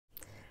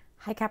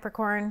Hi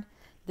Capricorn,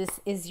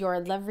 this is your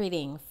love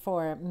reading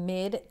for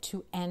mid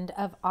to end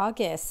of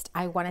August.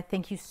 I want to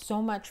thank you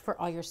so much for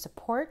all your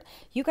support.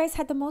 You guys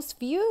had the most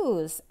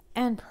views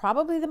and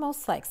probably the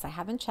most likes. I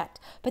haven't checked,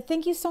 but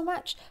thank you so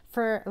much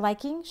for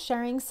liking,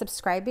 sharing,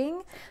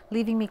 subscribing,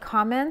 leaving me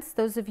comments.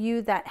 Those of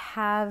you that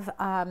have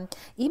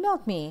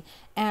emailed me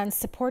and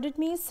supported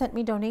me, sent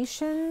me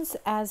donations,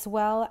 as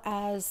well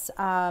as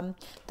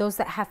those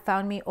that have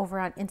found me over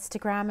on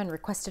Instagram and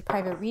requested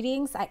private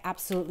readings. I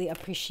absolutely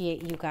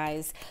appreciate you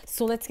guys.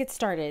 So let's get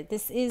started.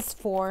 This is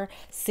for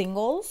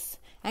singles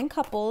and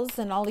couples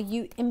and all of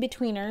you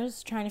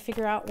in-betweeners trying to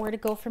figure out where to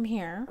go from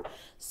here.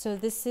 So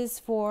this is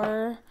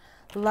for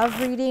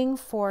love reading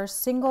for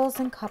singles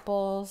and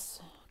couples,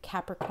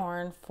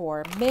 Capricorn,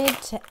 for mid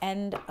to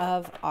end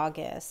of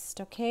August.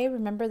 Okay,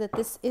 remember that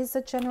this is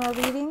a general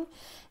reading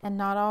and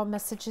not all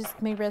messages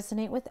may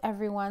resonate with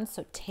everyone.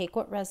 So take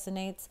what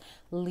resonates,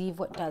 leave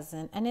what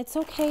doesn't. And it's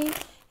okay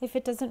if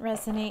it doesn't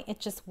resonate, it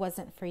just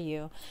wasn't for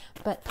you.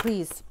 But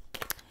please,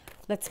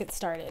 let's get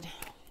started.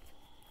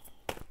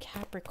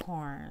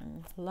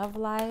 Capricorn, love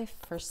life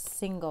for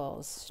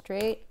singles,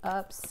 straight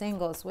up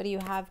singles. What do you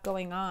have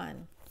going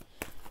on?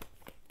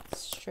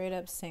 Straight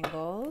up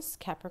singles,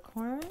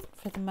 Capricorn,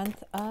 for the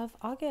month of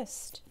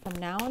August, from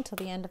now until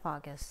the end of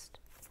August.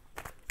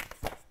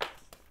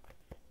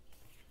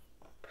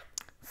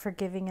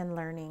 Forgiving and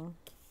learning.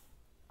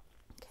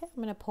 Okay,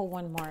 I'm going to pull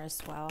one more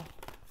as well.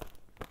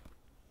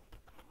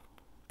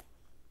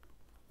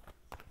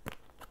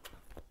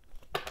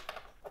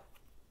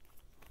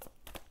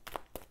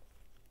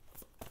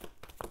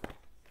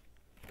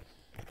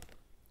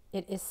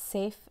 It is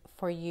safe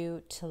for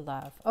you to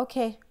love.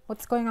 Okay,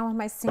 what's going on with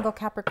my single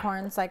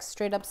Capricorns? Like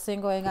straight up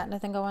single, I got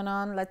nothing going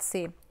on. Let's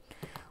see.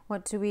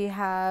 What do we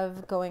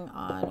have going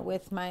on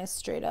with my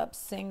straight up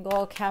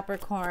single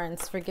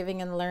Capricorns?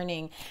 Forgiving and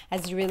learning.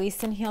 As you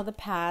release and heal the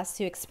past,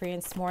 you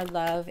experience more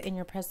love in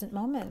your present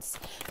moments.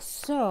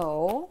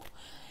 So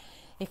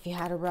if you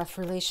had a rough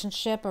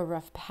relationship, a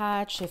rough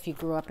patch, if you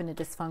grew up in a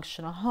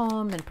dysfunctional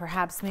home and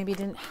perhaps maybe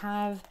didn't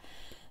have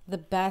the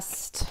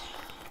best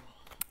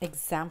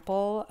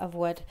example of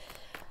what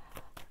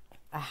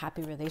a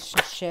happy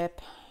relationship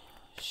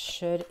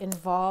should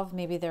involve.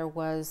 Maybe there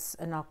was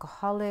an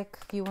alcoholic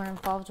you were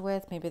involved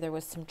with. Maybe there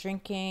was some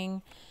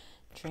drinking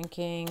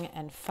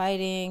and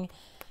fighting,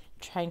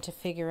 trying to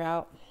figure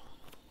out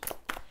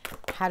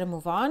how to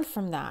move on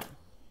from that.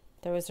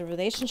 There was a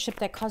relationship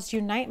that caused you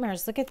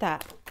nightmares. Look at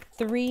that.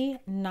 3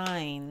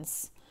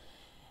 9s.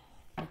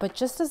 But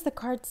just as the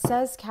card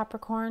says,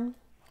 Capricorn,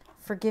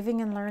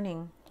 forgiving and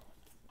learning.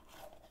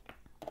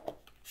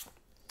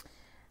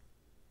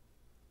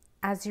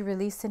 As you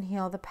release and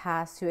heal the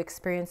past, you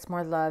experience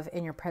more love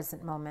in your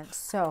present moment.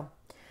 So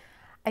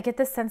I get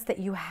the sense that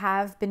you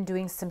have been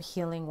doing some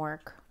healing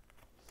work.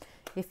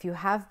 If you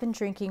have been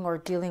drinking or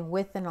dealing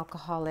with an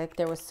alcoholic,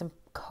 there was some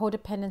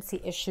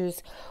codependency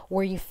issues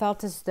where you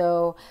felt as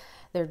though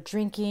their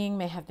drinking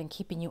may have been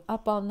keeping you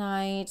up all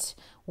night,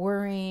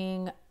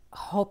 worrying,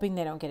 hoping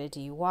they don't get a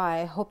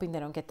DUI, hoping they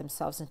don't get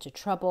themselves into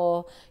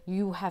trouble.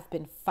 You have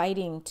been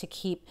fighting to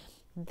keep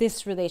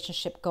this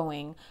relationship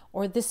going,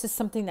 or this is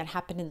something that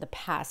happened in the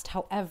past.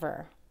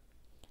 However,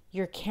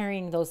 you're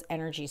carrying those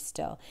energies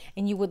still,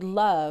 and you would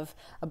love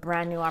a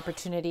brand new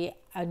opportunity,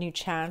 a new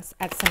chance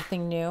at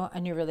something new,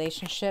 a new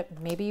relationship.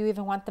 Maybe you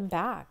even want them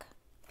back.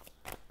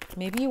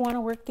 Maybe you want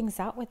to work things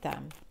out with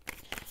them.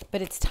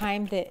 But it's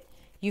time that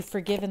you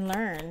forgive and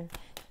learn.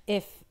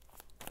 If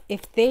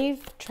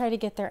they've tried to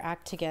get their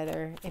act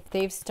together, if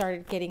they've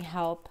started getting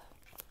help,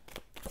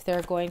 if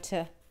they're going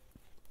to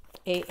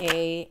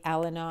AA,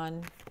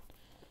 Al-Anon,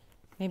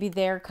 maybe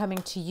they're coming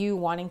to you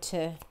wanting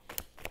to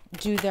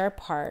do their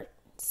part,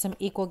 some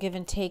equal give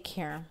and take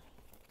here.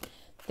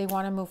 They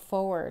want to move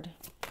forward,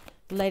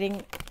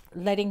 letting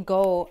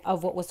go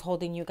of what was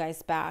holding you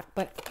guys back.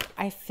 But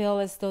I feel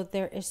as though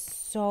there is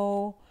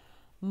so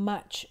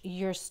much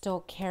you're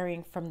still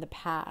carrying from the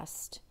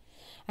past.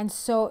 And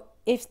so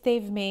if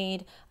they've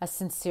made a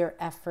sincere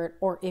effort,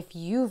 or if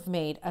you've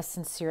made a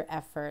sincere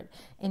effort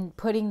in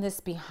putting this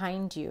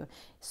behind you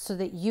so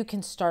that you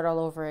can start all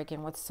over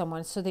again with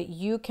someone, so that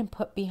you can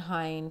put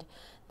behind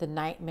the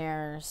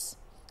nightmares,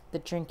 the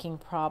drinking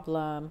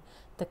problem,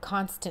 the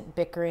constant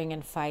bickering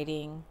and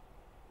fighting.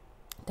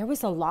 There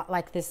was a lot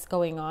like this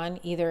going on,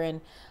 either in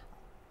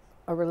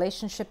a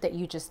relationship that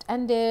you just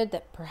ended,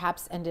 that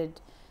perhaps ended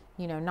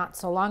not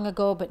so long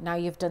ago, but now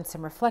you've done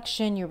some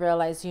reflection. You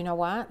realize, you know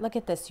what? Look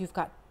at this. You've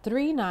got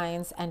 3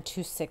 9s and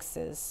 2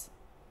 6s.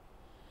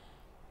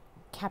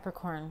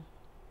 Capricorn,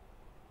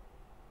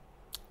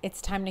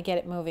 it's time to get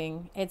it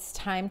moving. It's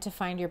time to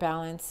find your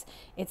balance.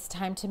 It's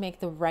time to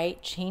make the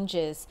right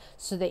changes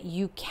so that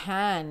you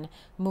can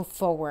move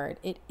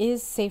forward. It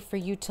is safe for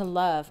you to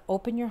love.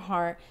 Open your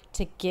heart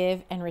to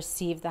give and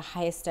receive the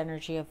highest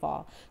energy of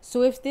all.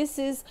 So if this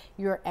is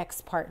your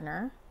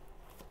ex-partner,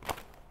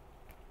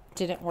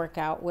 didn't work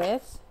out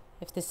with,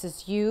 if this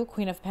is you,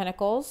 Queen of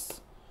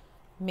Pentacles,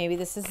 maybe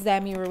this is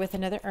them, you were with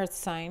another earth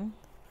sign,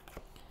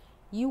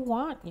 you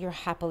want your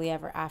happily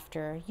ever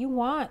after. You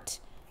want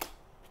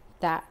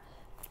that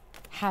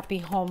happy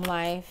home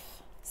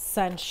life,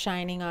 sun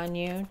shining on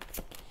you.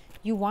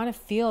 You want to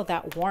feel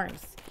that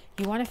warmth.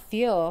 You want to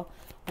feel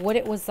what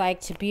it was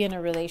like to be in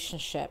a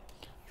relationship.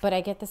 But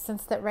I get the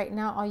sense that right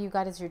now, all you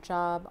got is your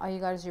job. All you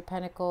got is your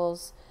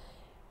pentacles.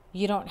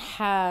 You don't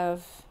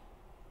have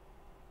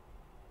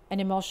an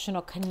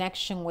emotional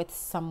connection with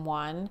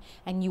someone,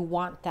 and you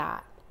want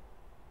that.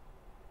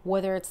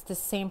 Whether it's the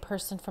same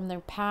person from their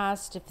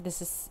past, if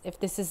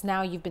this is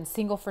now you've been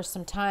single for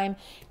some time,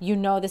 you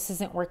know this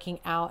isn't working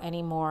out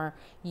anymore.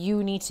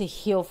 You need to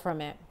heal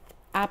from it.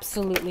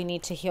 Absolutely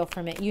need to heal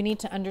from it. You need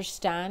to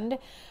understand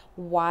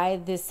why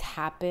this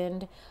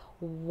happened,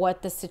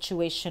 what the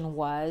situation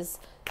was.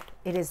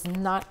 It is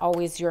not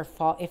always your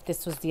fault if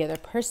this was the other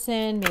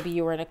person. Maybe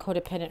you were in a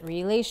codependent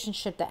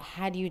relationship that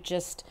had you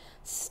just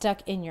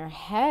stuck in your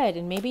head,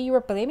 and maybe you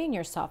were blaming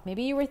yourself.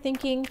 Maybe you were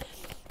thinking,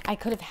 I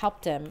could have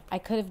helped him. I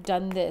could have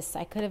done this.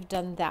 I could have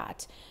done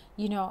that.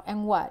 You know,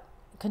 and what?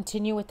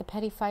 Continue with the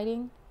petty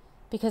fighting?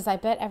 Because I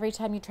bet every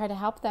time you try to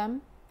help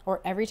them,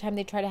 or every time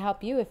they try to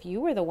help you, if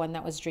you were the one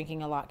that was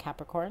drinking a lot,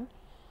 Capricorn,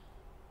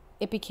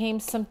 it became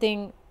some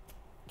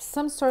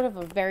sort of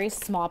a very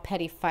small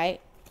petty fight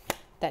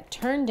that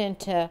turned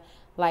into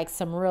like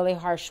some really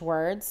harsh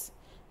words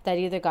that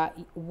either got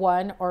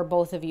one or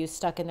both of you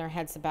stuck in their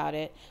heads about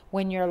it.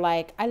 When you're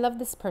like, I love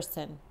this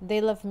person. They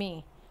love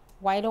me.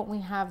 Why don't we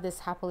have this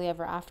happily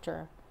ever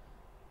after?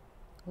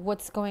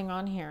 What's going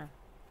on here?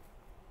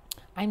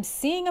 I'm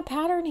seeing a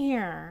pattern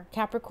here,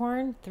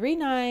 Capricorn. 3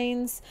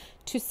 9s,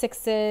 2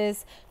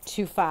 6s,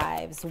 2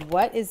 5s.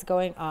 What is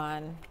going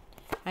on?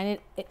 And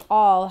it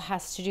all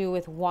has to do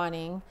with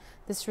wanting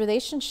this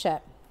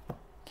relationship.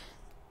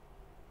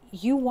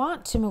 You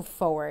want to move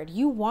forward.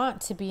 You want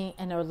to be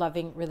in a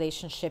loving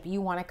relationship.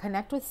 You want to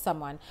connect with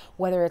someone,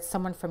 whether it's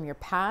someone from your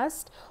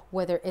past,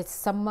 whether it's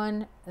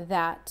someone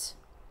that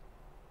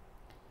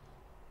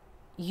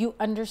you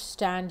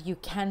understand you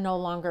can no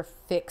longer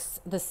fix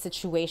the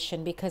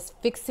situation, because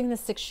fixing the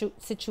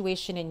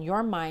situation in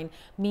your mind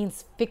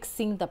means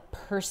fixing the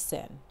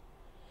person.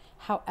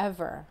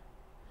 However,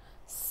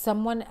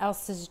 someone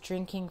else's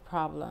drinking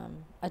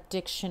problem,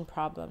 addiction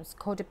problems,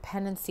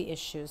 codependency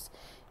issues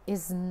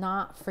is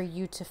not for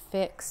you to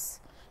fix.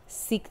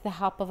 Seek the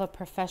help of a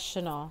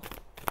professional.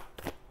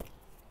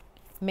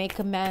 Make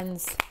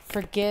amends,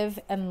 forgive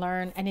and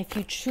learn. And if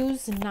you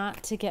choose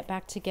not to get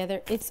back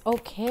together, it's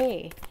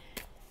okay.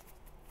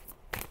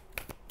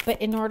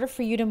 But in order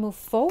for you to move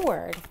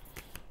forward,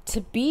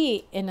 to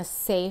be in a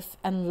safe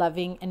and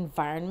loving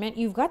environment,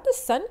 you've got the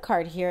Sun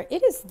card here.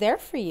 It is there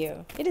for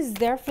you. It is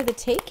there for the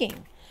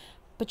taking.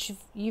 But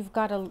you've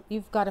got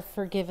to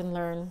forgive and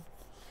learn.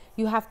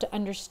 You have to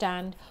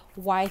understand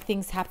why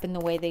things happened the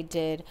way they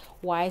did,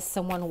 why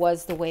someone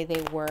was the way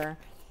they were,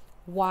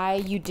 why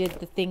you did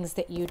the things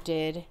that you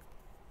did.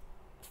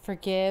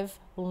 Forgive,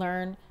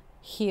 learn,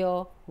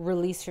 heal,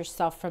 release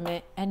yourself from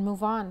it, and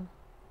move on.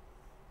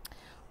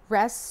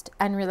 Rest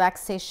and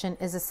relaxation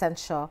is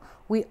essential.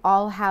 We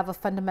all have a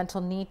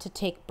fundamental need to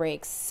take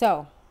breaks.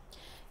 So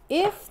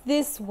if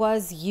this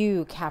was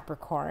you,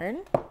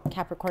 Capricorn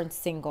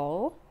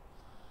single,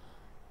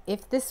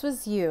 if this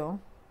was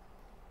you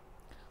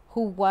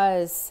who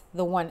was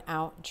the one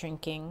out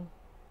drinking,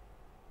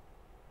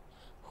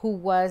 who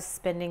was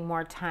spending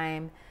more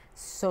time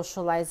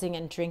socializing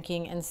and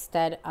drinking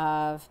instead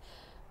of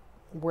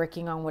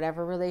working on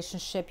whatever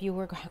relationship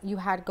you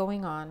had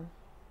going on,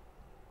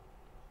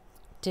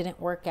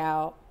 didn't work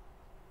out,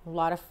 a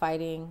lot of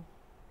fighting.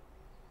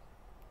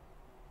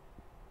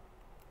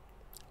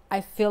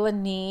 I feel a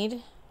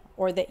need,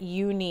 or that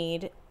you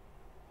need,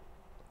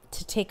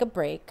 to take a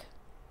break,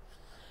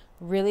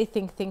 really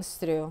think things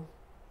through,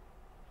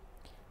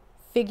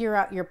 figure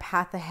out your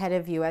path ahead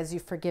of you as you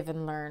forgive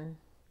and learn,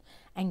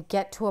 and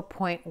get to a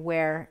point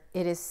where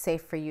it is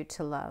safe for you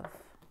to love.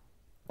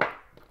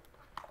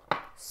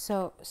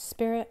 So,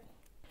 Spirit,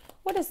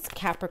 what does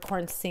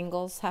Capricorn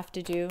singles have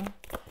to do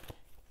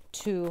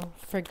to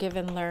forgive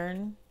and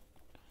learn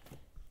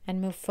and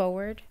move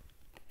forward?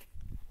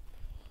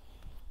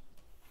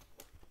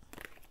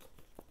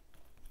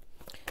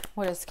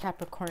 What does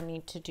Capricorn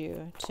need to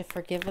do to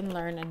forgive and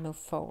learn and move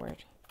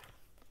forward?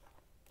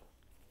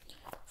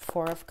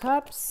 4 of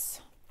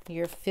Cups.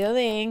 You're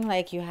feeling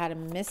like you had a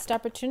missed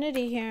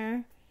opportunity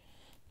here.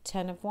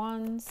 10 of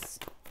Wands.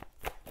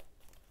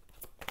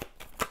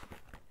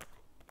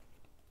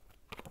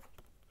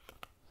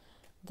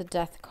 The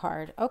Death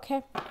card.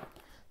 Okay.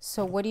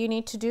 So what do you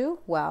need to do?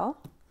 Well,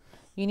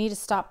 you need to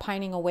stop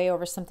pining away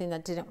over something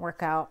that didn't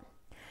work out.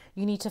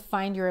 You need to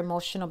find your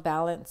emotional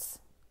balance.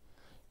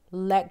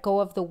 Let go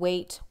of the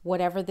weight,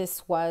 whatever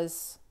this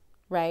was,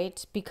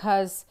 right?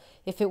 Because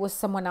if it was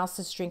someone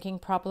else's drinking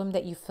problem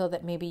that you feel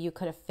that maybe you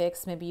could have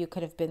fixed, maybe you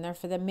could have been there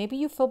for them, maybe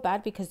you feel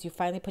bad because you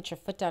finally put your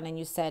foot down and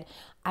you said,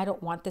 I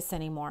don't want this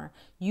anymore.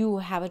 You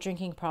have a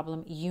drinking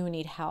problem. You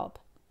need help.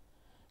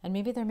 And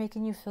maybe they're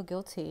making you feel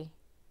guilty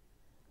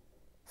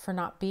for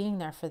not being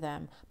there for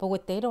them. But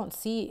what they don't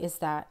see is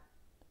that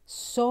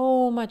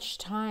so much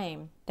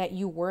time that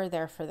you were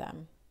there for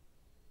them.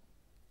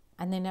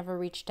 and they never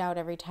reached out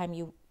every time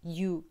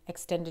you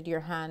extended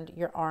your hand,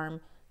 your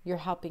arm, your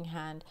helping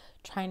hand,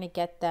 trying to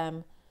get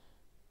them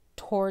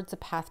towards a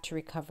path to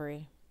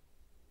recovery.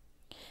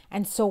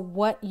 And so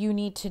what you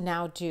need to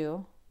now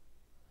do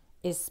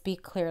is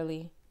speak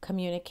clearly,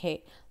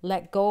 communicate,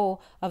 let go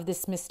of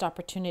this missed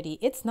opportunity.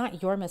 It's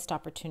not your missed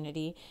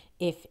opportunity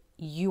if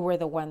you were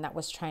the one that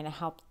was trying to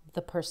help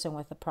the person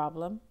with the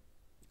problem,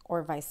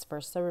 or vice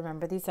versa.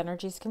 Remember, these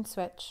energies can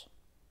switch.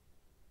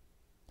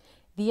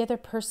 The other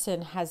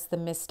person has the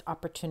missed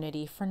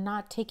opportunity for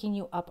not taking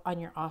you up on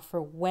your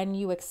offer when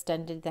you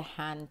extended the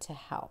hand to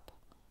help.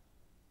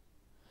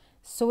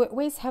 So it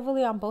weighs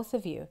heavily on both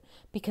of you,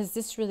 because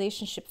this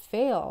relationship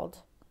failed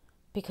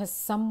because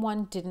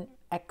someone didn't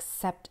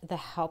accept the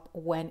help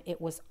when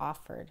it was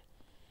offered.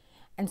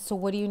 And so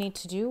what do you need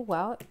to do?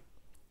 Well,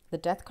 the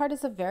Death card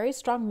is a very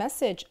strong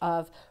message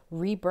of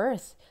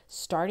rebirth,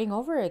 starting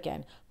over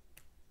again,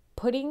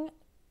 putting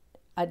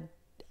a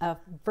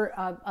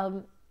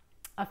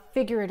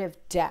figurative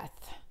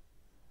death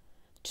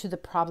to the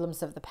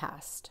problems of the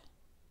past.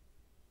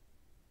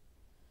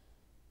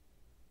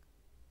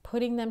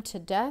 Putting them to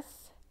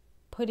death,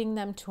 putting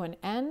them to an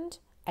end,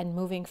 and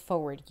moving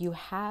forward. You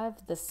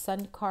have the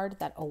Sun card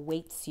that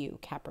awaits you,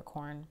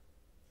 Capricorn.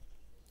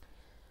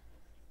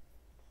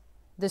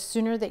 The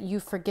sooner that you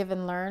forgive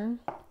and learn,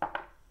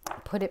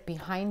 put it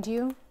behind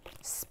you,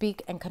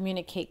 speak and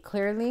communicate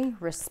clearly,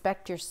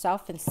 respect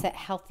yourself and set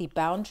healthy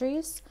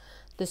boundaries,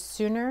 the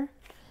sooner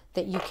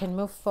that you can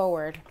move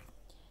forward.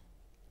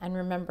 And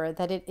remember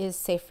that it is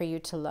safe for you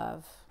to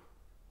love.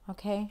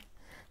 Okay?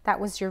 That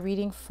was your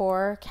reading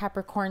for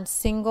Capricorn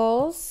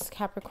singles.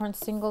 Capricorn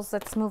singles,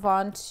 let's move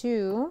on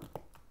to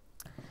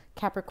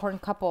Capricorn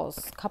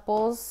couples.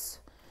 Couples,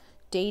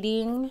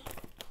 dating.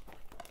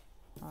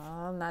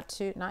 Oh,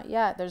 not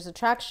yet. There's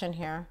attraction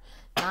here.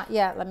 Not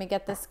yet. Let me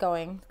get this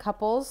going.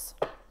 Couples,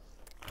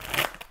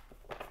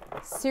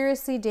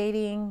 seriously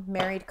dating,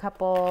 married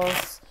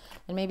couples,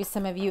 and maybe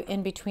some of you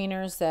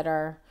in-betweeners that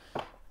are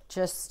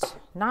just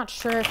not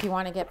sure if you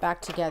want to get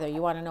back together.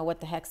 You want to know what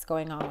the heck's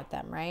going on with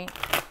them, right?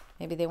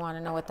 Maybe they want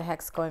to know what the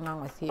heck's going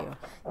on with you.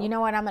 You know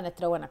what? I'm going to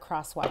throw in a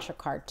cross-watcher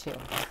card too.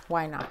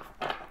 Why not?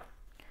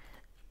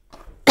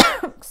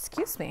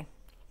 Excuse me.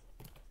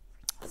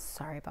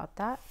 Sorry about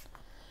that.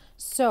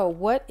 So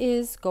what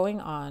is going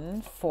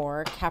on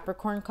for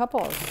Capricorn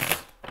couples?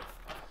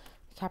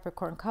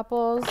 Capricorn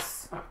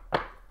couples,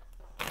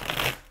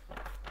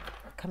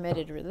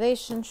 committed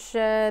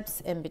relationships,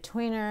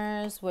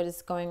 in-betweeners. What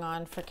is going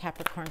on for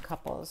Capricorn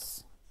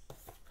couples?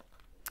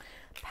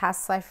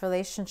 Past life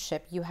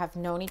relationship. You have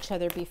known each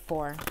other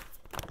before.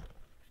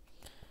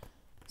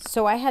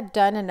 So I had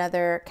done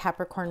another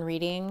Capricorn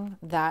reading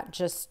that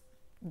just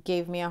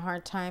gave me a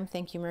hard time.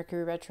 Thank you,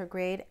 Mercury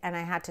retrograde. And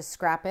I had to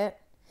scrap it.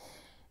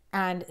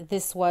 And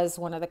this was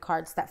one of the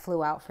cards that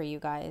flew out for you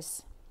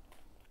guys.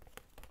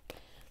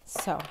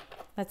 So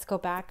let's go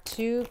back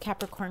to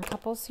Capricorn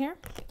couples here.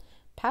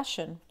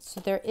 Passion. So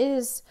there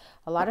is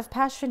a lot of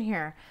passion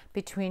here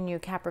between you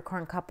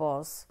Capricorn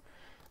couples.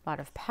 A lot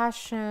of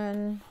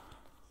passion,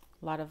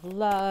 a lot of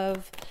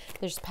love.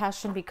 There's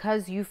passion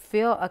because you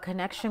feel a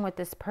connection with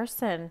this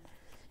person.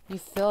 You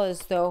feel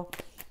as though,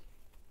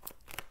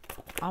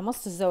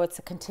 almost as though it's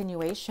a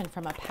continuation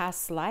from a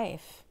past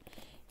life.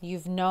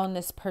 You've known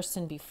this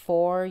person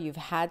before. You've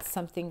had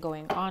something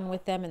going on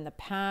with them in the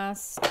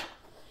past.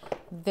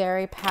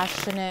 Very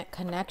passionate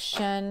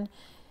connection.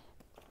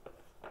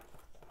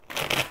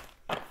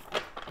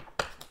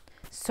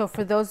 So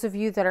for those of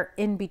you that are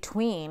in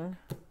between,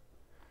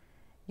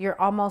 you're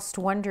almost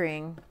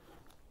wondering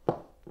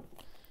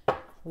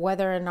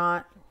whether or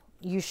not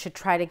you should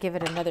try to give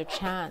it another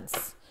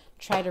chance.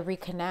 Try to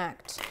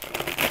reconnect.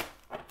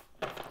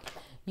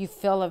 You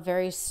feel a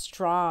very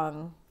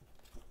strong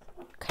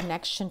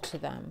connection to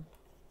them.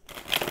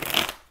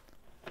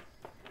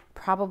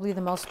 Probably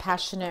the most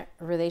passionate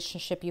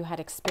relationship you had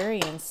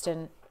experienced,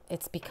 and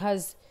it's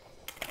because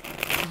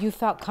you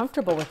felt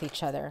comfortable with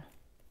each other.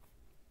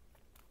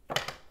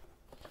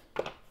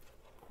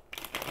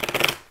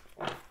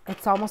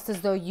 It's almost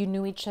as though you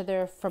knew each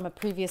other from a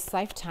previous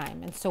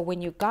lifetime. And so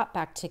when you got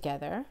back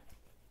together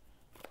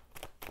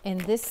in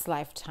this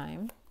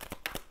lifetime,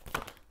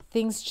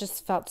 things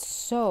just felt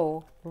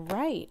so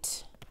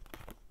right.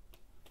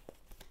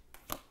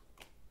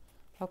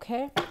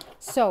 Okay,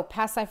 so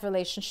past life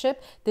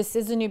relationship, this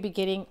is a new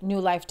beginning, new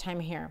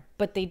lifetime here,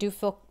 but they do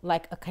feel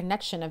like a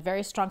connection, a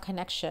very strong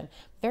connection,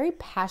 very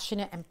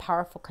passionate and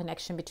powerful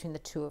connection between the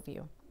two of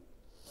you.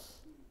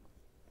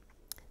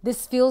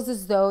 This feels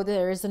as though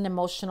there is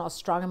a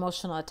strong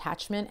emotional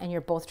attachment, and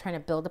you're both trying to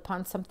build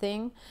upon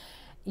something.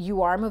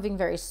 You are moving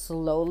very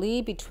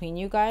slowly between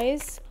you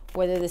guys,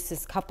 whether this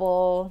is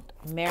couple,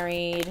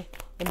 married,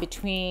 in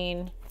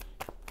between.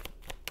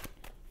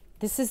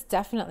 This is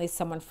definitely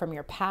someone from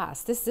your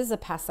past. This is a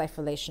past life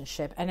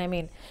relationship. And I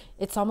mean,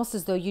 it's almost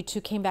as though you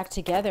two came back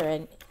together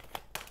and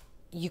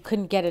you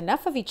couldn't get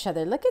enough of each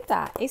other. Look at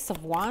that. Ace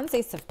of Wands,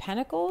 Ace of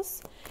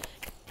Pentacles.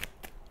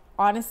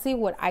 Honestly,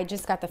 what I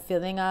just got the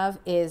feeling of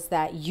is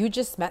that you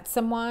just met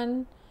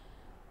someone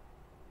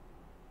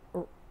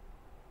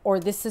or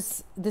this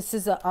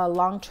is a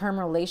long-term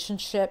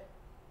relationship.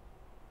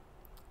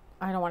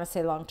 I don't want to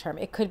say long-term.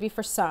 It could be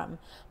for some,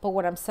 but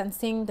what I'm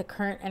sensing, the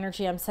current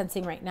energy I'm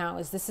sensing right now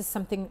is this is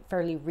something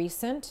fairly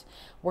recent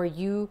where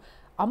you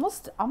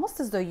almost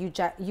as though you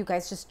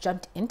guys just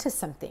jumped into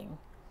something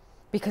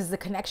because the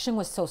connection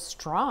was so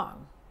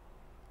strong.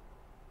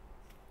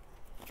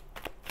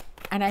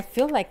 And I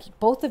feel like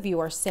both of you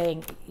are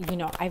saying, you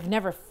know, I've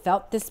never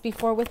felt this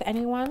before with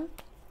anyone.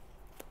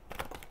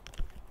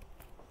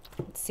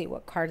 Let's see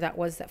what card that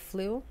was that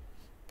flew.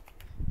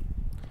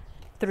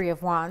 Three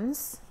of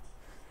Wands.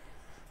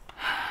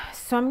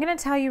 So I'm going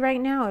to tell you right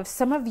now, if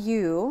some of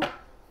you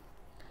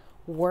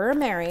were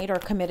married or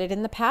committed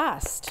in the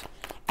past,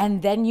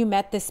 and then you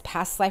met this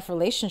past life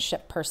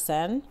relationship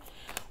person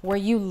where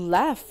you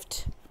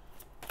left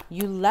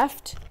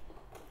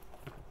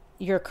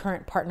your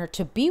current partner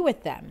to be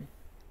with them.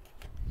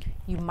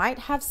 You might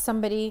have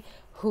somebody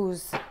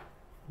who's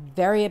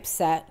very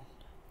upset,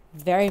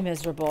 very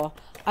miserable,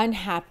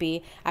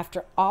 unhappy.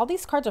 After all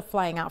these cards are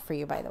flying out for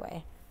you, by the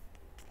way.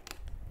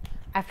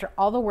 After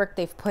all the work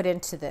they've put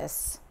into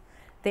this,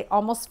 they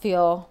almost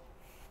feel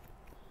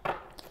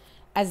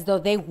as though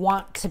they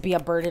want to be a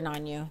burden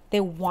on you. They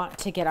want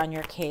to get on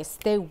your case.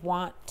 They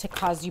want to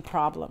cause you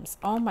problems.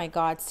 Oh my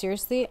God,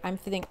 seriously, I'm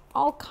feeling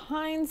all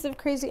kinds of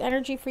crazy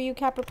energy for you,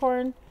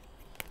 Capricorn.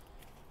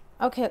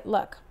 Okay,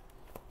 look.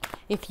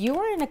 If you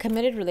were in a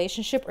committed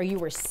relationship or you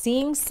were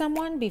seeing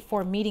someone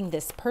before meeting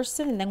this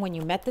person, and then when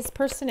you met this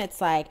person,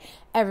 it's like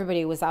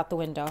everybody was out the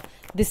window.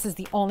 This is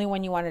the only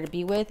one you wanted to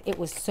be with. It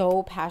was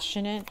so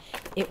passionate.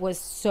 It was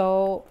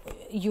so,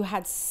 you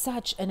had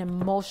such an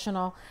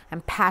emotional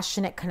and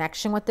passionate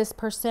connection with this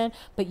person,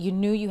 but you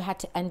knew you had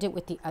to end it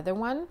with the other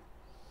one.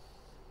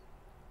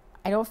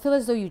 I don't feel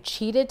as though you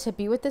cheated to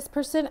be with this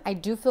person. I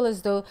do feel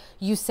as though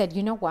you said,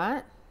 you know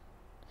what?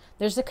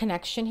 There's a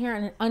connection here,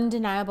 an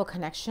undeniable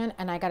connection,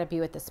 and I got to be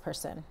with this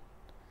person.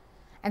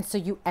 And so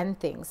you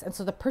end things. And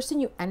so the person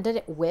you ended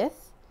it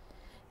with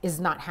is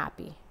not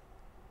happy.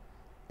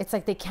 It's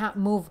like they can't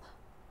move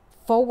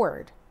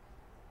forward.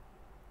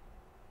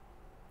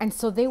 And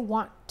so they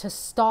want to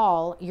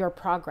stall your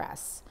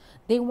progress.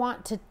 They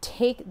want to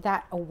take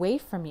that away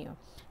from you.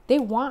 They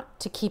want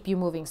to keep you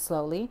moving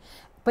slowly,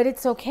 but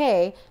it's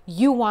okay.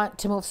 You want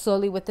to move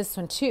slowly with this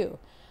one too,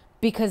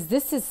 because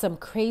this is some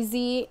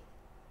crazy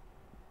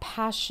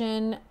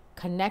passion,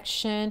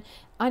 connection,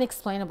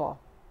 unexplainable.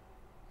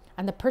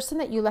 And the person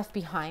that you left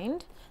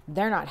behind,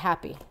 they're not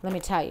happy. Let me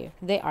tell you,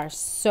 they are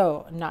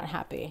so not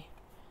happy.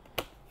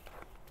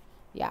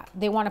 Yeah,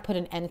 they want to put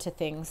an end to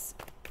things.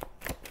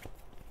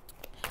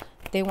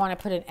 They want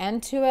to put an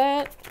end to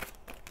it.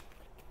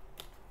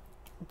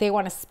 They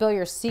want to spill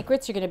your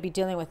secrets. You're going to be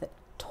dealing with a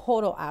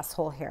total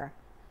asshole here.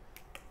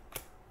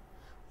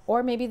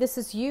 Or maybe this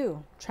is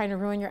you trying to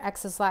ruin your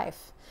ex's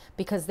life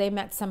because they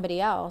met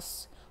somebody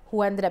else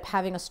who ended up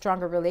having a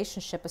stronger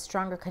relationship, a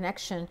stronger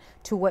connection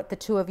to what the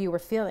two of you were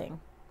feeling.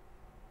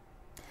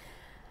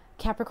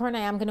 Capricorn,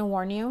 I am going to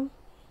warn you.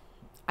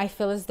 I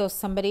feel as though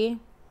somebody,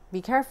 be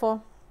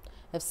careful.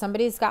 If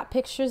somebody's got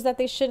pictures that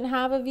they shouldn't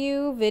have of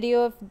you,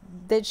 video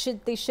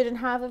that they shouldn't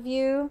have of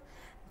you,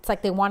 it's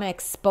like they want to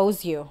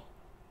expose you.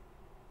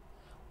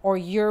 Or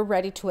you're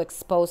ready to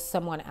expose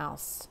someone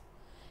else.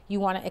 You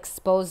want to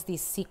expose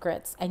these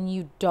secrets and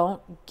you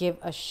don't give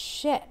a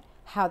shit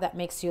how that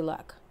makes you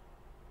look.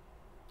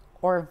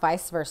 Or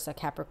vice versa,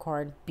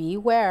 Capricorn.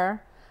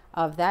 Beware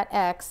of that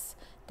ex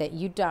that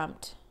you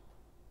dumped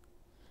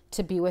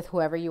to be with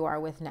whoever you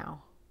are with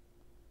now.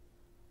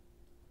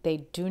 They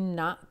do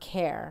not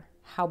care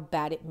how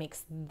bad it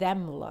makes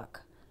them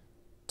look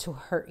to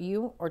hurt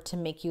you or to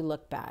make you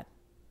look bad.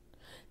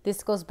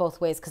 This goes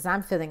both ways because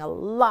I'm feeling a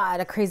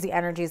lot of crazy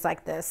energies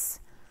like this.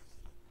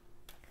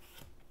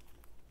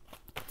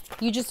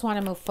 You just want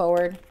to move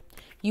forward.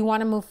 You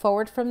want to move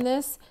forward from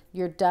this.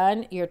 You're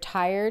done. You're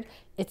tired.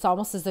 It's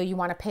almost as though you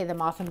want to pay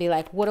them off and be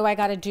like, what do I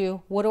got to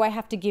do? What do I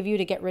have to give you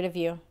to get rid of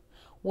you?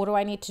 What do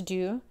I need to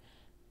do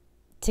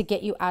to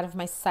get you out of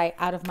my sight,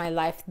 out of my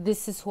life?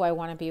 This is who I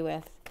want to be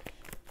with.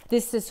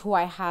 This is who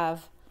I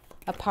have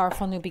a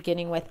powerful new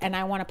beginning with. And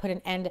I want to put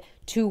an end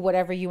to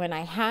whatever you and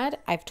I had.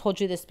 I've told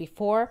you this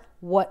before.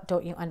 What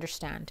don't you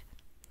understand?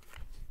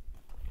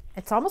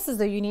 It's almost as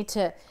though you need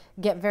to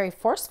get very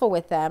forceful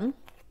with them.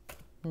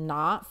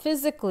 Not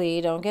physically,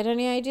 don't get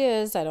any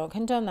ideas. I don't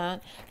condone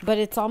that. But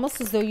it's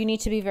almost as though you need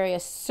to be very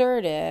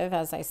assertive.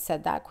 As I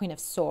said, that Queen of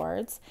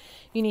Swords.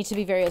 You need to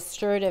be very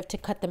assertive to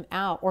cut them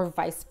out, or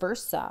vice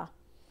versa.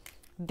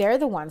 They're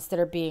the ones that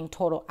are being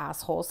total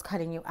assholes,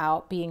 cutting you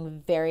out,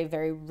 being very,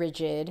 very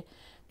rigid,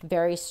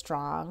 very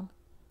strong.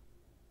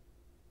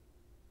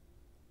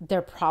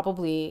 They're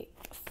probably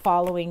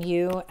following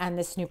you and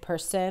this new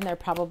person. They're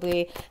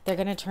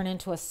going to turn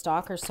into a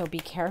stalker. So be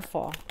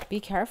careful.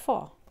 Be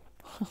careful.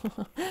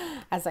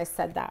 As I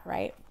said that,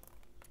 right?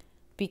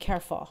 Be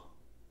careful.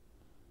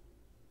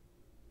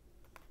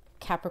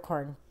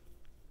 Capricorn,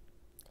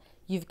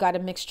 you've got a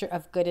mixture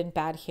of good and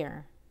bad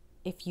here.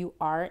 If you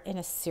are in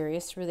a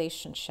serious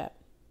relationship,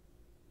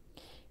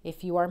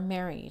 if you are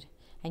married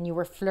and you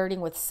were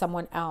flirting with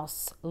someone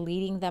else,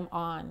 leading them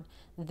on,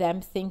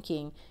 them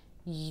thinking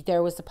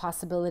there was a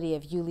possibility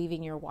of you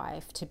leaving your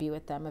wife to be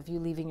with them, of you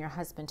leaving your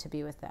husband to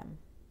be with them.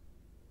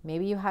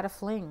 Maybe you had a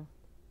fling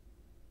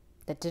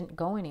that didn't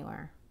go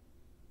anywhere.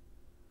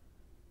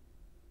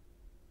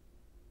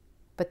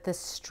 But the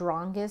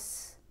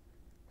strongest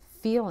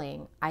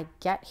feeling I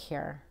get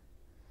here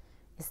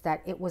is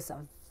that it was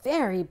a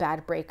very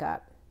bad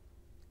breakup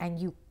and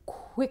you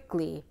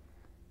quickly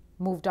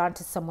moved on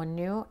to someone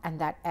new, and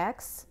that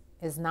ex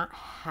is not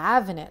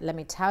having it, let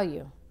me tell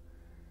you.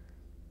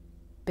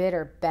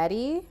 Bitter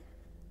Betty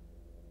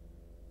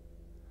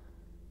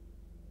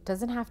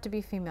doesn't have to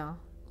be female,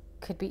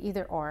 could be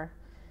either or.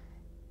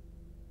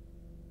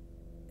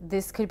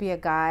 This could be a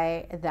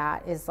guy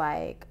that is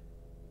like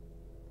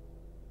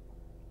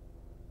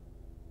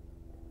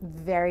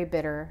very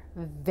bitter,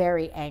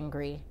 very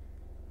angry,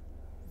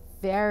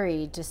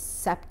 very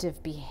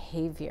deceptive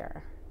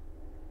behavior.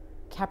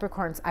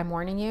 Capricorns, I'm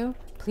warning you,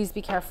 please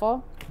be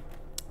careful.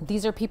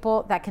 These are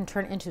people that can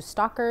turn into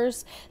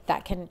stalkers,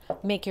 that can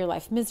make your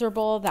life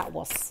miserable, that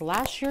will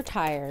slash your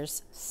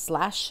tires,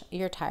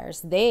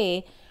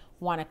 They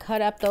want to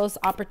cut up those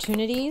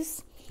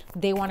opportunities.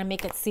 They want to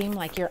make it seem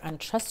like you're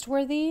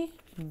untrustworthy.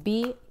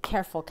 Be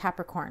careful,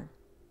 Capricorn.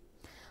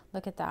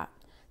 Look at that.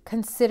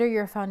 Consider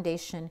your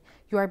foundation.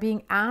 You are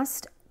being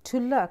asked to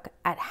look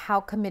at how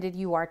committed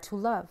you are to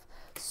love.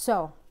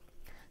 So,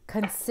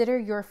 consider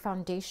your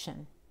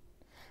foundation.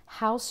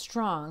 How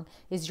strong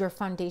is your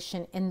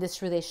foundation in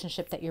this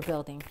relationship that you're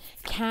building?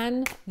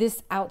 Can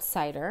this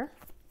outsider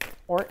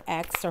or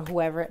ex or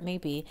whoever it may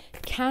be,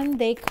 can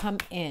they come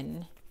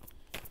in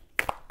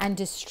and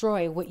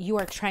destroy what you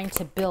are trying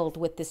to build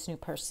with this new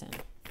person?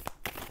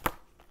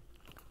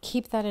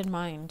 Keep that in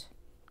mind.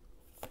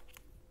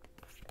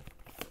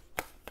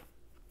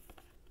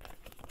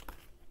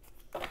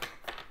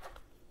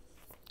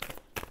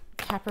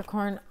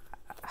 Capricorn,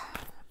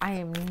 I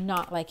am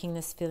not liking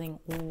this feeling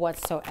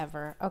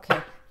whatsoever. Okay,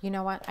 you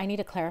know what? I need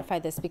to clarify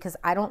this because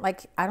I don't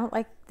like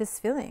this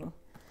feeling.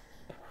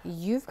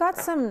 You've got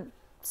some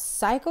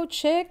psycho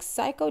chick,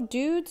 psycho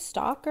dude,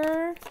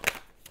 stalker.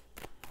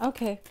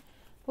 Okay,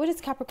 what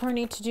does Capricorn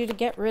need to do to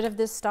get rid of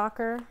this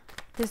stalker?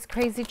 This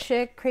crazy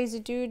chick, crazy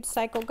dude,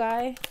 psycho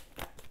guy?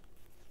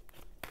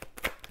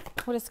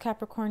 What does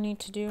Capricorn need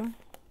to do?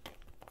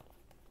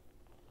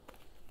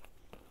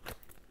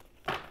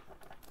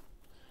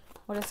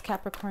 What does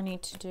Capricorn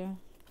need to do?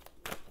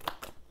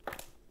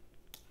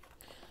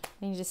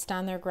 They need to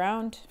stand their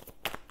ground.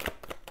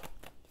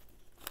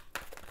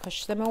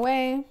 Push them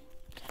away.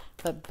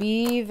 But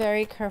be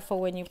very careful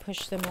when you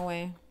push them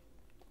away.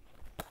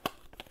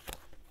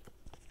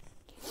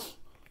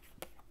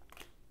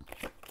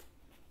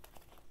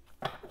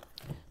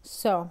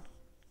 So,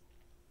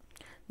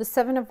 the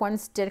Seven of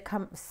Wands did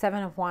come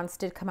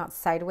out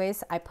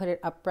sideways. I put it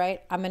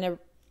upright. I'm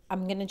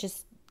gonna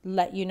just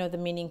let you know the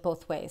meaning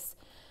both ways.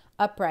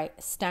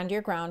 Upright, stand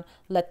your ground,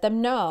 let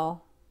them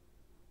know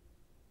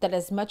that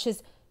as much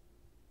as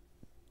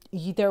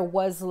there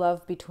was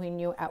love between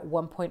you at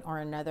one point or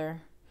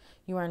another,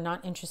 you are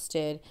not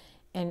interested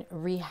in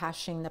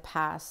rehashing the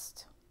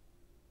past.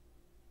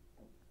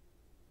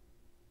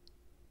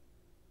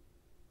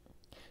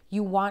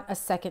 You want a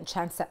second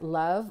chance at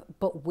love,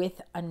 but with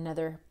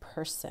another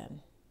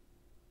person.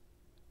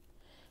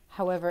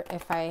 However,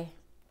 if I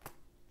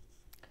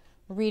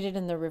read it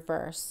in the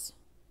reverse,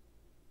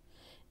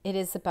 it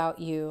is about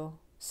you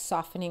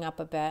softening up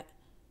a bit,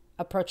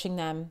 approaching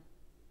them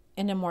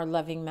in a more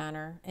loving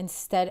manner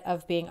instead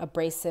of being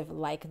abrasive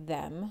like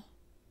them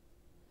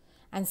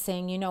and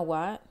saying, you know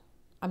what?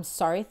 I'm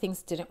sorry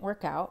things didn't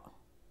work out.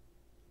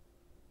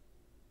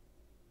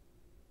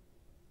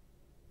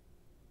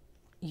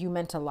 You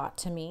meant a lot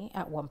to me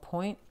at one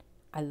point.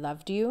 I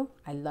loved you.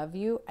 I love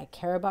you. I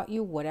care about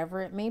you,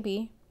 whatever it may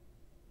be.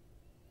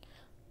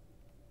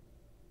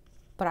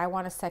 But I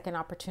want a second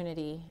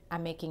opportunity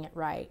at making it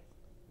right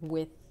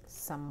with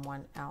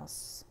someone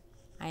else.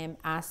 I am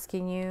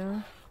asking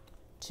you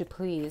to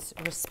please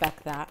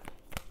respect that.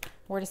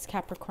 Where does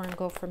Capricorn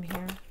go from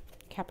here?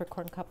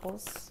 Capricorn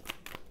couples.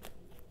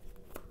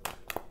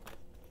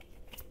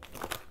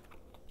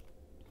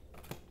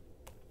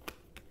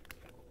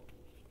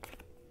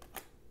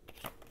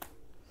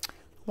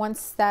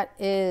 Once that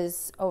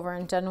is over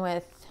and done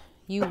with,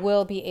 you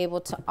will be able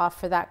to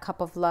offer that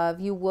cup of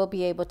love. You will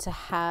be able to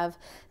have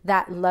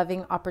that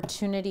loving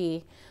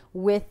opportunity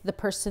with the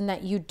person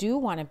that you do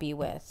want to be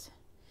with.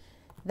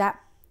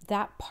 That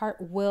part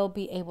will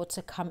be able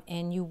to come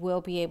in. You will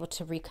be able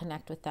to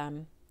reconnect with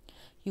them.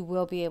 You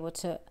will be able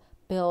to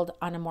build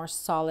on a more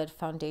solid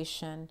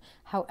foundation.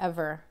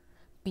 However,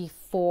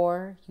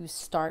 before you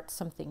start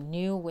something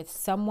new with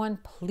someone,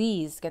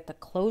 please get the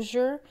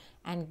closure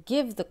and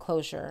give the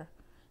closure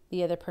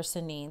the other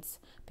person needs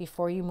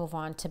before you move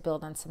on to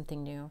build on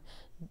something new.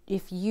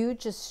 If you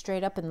just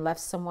straight up and left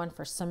someone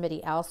for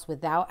somebody else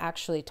without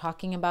actually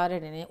talking about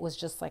it and it was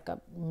just like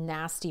a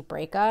nasty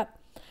breakup,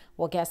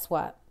 well, guess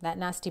what? That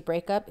nasty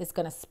breakup is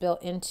going to spill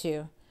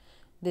into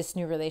this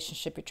new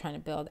relationship you're trying to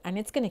build, and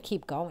it's going to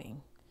keep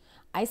going.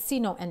 I see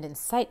no end in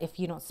sight if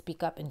you don't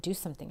speak up and do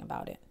something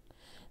about it.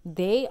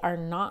 They are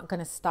not going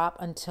to stop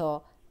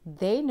until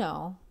they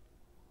know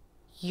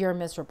you're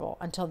miserable,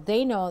 until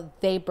they know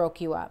they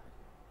broke you up.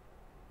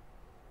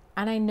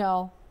 And I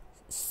know,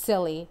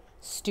 silly,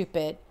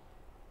 stupid,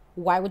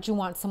 why would you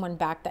want someone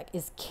back that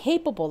is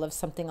capable of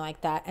something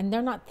like that? And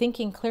they're not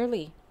thinking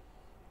clearly.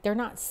 They're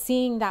not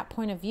seeing that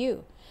point of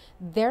view.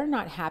 They're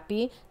not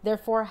happy.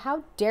 Therefore,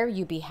 how dare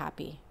you be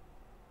happy?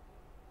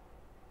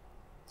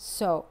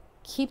 So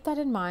keep that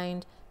in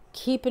mind.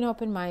 Keep an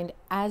open mind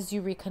as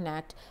you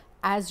reconnect,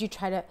 as you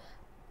try to,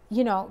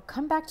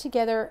 come back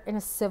together in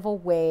a civil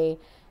way.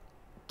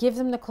 Give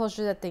them the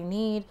closure that they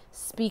need.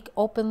 Speak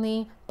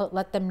openly, but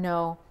let them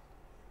know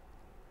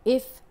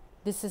if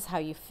this is how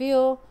you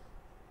feel.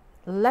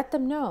 Let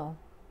them know,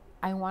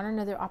 I want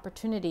another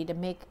opportunity to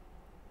make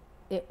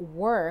it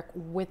work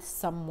with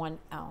someone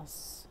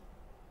else.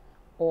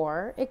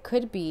 Or it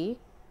could be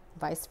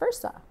vice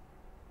versa,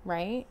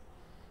 right?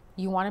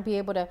 You want to be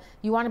able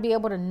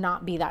to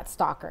not be that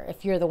stalker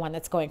if you're the one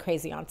that's going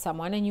crazy on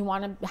someone, and you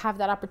want to have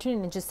that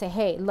opportunity and just say,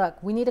 hey,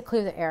 look, we need to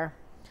clear the air.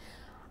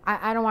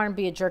 I don't want to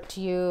be a jerk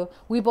to you.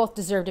 We both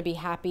deserve to be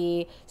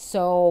happy.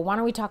 So why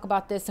don't we talk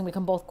about this and we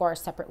can both go our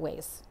separate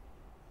ways?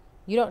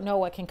 You don't know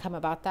what can come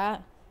about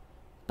that.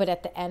 But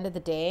at the end of the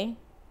day,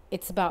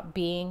 it's about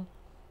being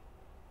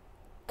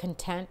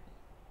content,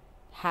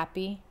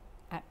 happy,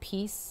 at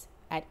peace,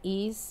 at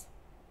ease,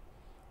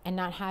 and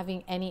not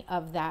having any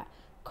of that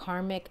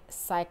karmic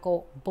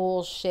cycle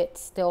bullshit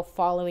still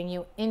following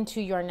you into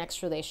your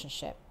next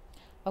relationship.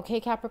 Okay,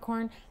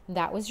 Capricorn,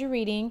 that was your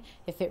reading.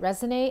 If it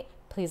resonates,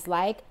 please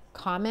like,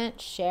 comment,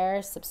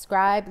 share,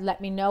 subscribe. Let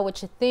me know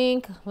what you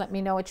think. Let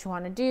me know what you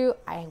want to do.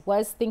 I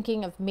was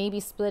thinking of maybe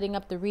splitting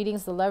up the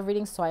readings, the love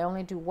readings, so I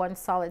only do one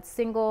solid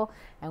single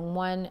and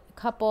one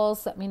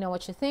couples. Let me know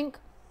what you think.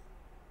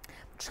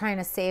 I'm trying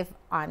to save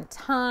on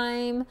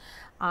time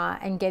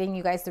and getting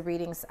you guys the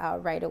readings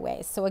right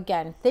away. So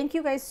again, thank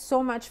you guys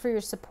so much for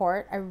your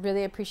support. I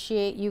really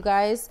appreciate you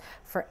guys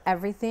for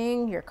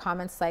everything. Your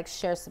comments, like,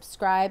 share,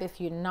 subscribe. If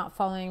you're not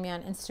following me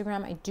on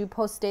Instagram, I do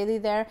post daily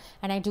there,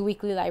 and I do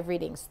weekly live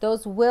readings.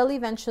 Those will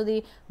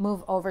eventually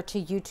move over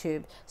to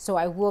YouTube. So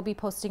I will be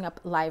posting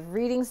up live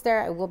readings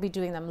there. I will be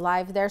doing them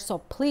live there. So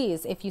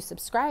please, if you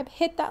subscribe,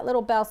 hit that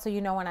little bell so you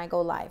know when I go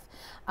live.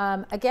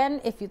 Again,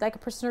 if you'd like a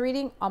personal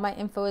reading, all my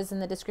info is in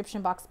the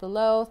description box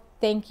below.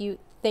 Thank you.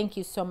 Thank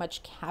you so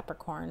much,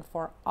 Capricorn,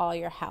 for all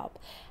your help.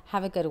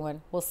 Have a good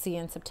one. We'll see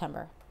you in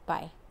September.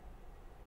 Bye.